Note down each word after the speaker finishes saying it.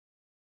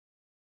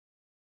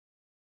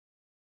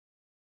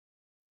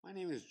My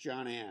name is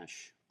John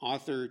Ash,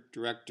 author,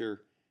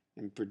 director,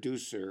 and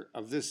producer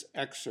of this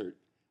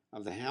excerpt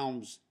of the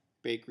Helm's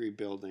Bakery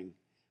building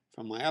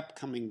from my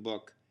upcoming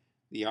book,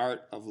 The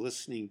Art of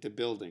Listening to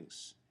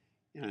Buildings,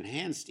 an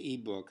enhanced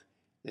ebook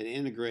that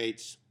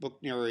integrates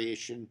book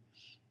narration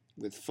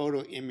with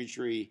photo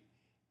imagery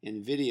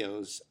and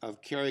videos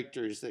of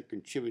characters that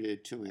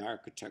contributed to my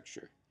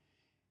architecture,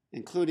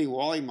 including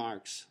Wally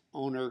Marks,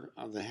 owner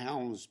of the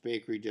Helm's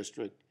Bakery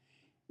District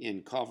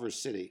in Culver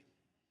City.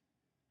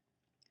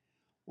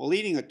 While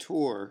leading a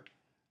tour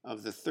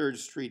of the 3rd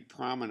Street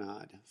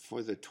Promenade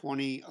for the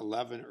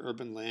 2011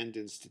 Urban Land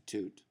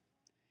Institute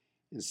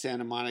in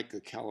Santa Monica,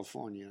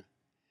 California,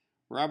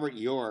 Robert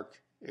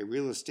York, a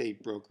real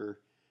estate broker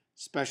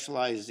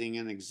specializing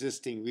in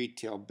existing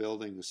retail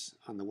buildings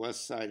on the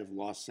west side of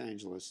Los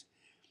Angeles,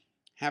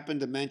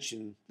 happened to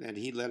mention that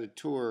he led a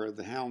tour of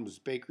the Helm's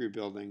Bakery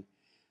building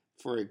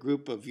for a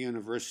group of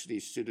university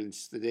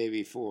students the day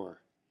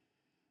before.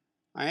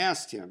 I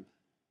asked him,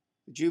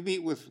 "Did you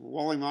meet with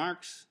Wally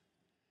Marks?"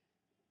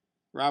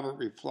 Robert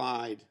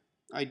replied,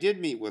 "I did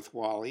meet with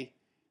Wally,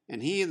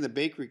 and he and the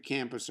bakery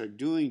campus are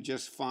doing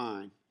just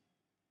fine."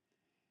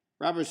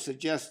 Robert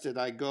suggested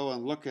I go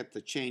and look at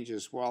the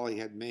changes Wally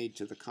had made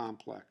to the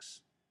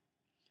complex.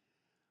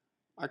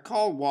 I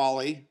called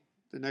Wally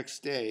the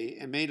next day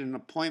and made an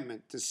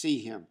appointment to see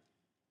him.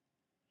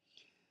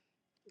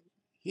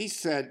 He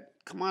said,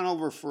 "Come on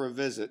over for a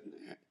visit."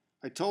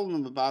 I told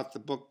him about the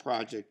book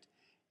project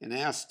and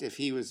asked if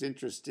he was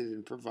interested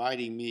in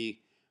providing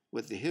me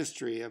with the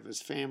history of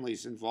his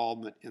family's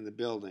involvement in the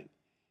building.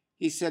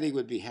 He said he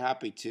would be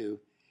happy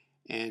to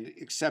and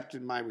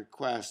accepted my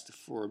request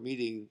for a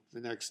meeting the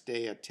next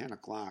day at 10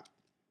 o'clock.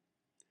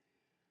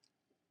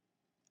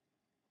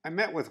 I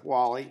met with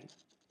Wally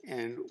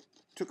and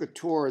took a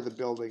tour of the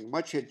building.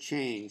 Much had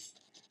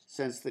changed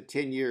since the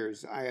 10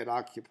 years I had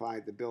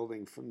occupied the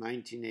building from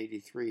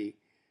 1983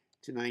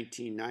 to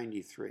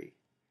 1993.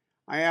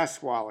 I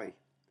asked Wally,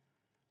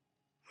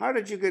 "How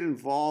did you get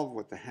involved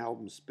with the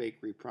Helm's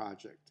Bakery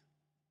project?"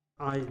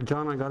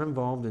 John, I got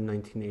involved in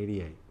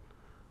 1988,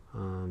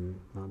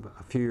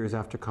 a few years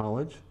after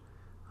college,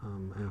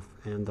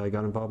 and I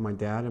got involved. My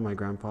dad and my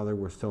grandfather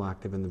were still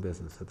active in the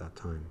business at that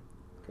time.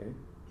 Okay.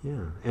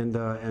 Yeah,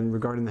 and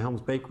regarding the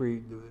Helm's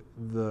Bakery,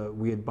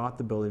 we had bought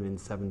the building in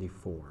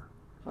 1974.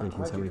 How did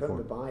you come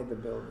to buy the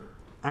building?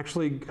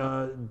 Actually,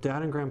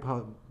 Dad and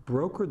Grandpa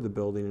brokered the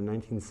building in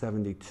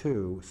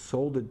 1972,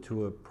 sold it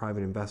to a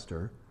private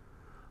investor,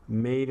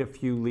 made a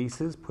few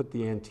leases, put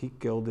the Antique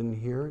Guild in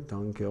here,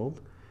 Don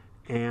Guild,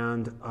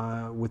 and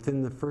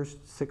within the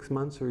first 6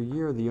 months or a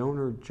year, the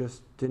owner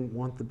just didn't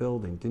want the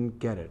building, didn't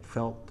get it,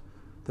 felt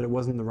that it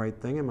wasn't the right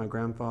thing, and my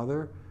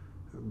grandfather,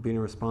 being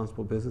a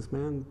responsible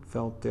businessman,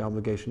 felt the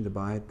obligation to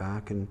buy it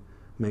back and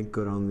make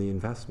good on the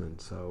investment.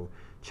 So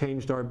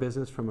changed our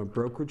business from a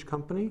brokerage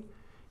company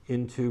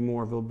into a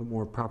little bit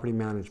more property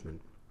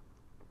management.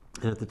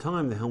 And at the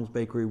time, the Helm's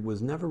Bakery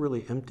was never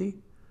really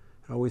empty.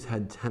 It always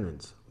had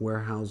tenants,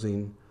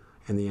 warehousing,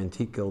 and the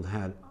Antique Guild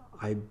had,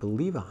 I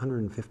believe,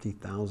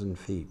 150,000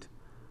 feet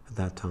at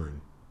that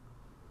time.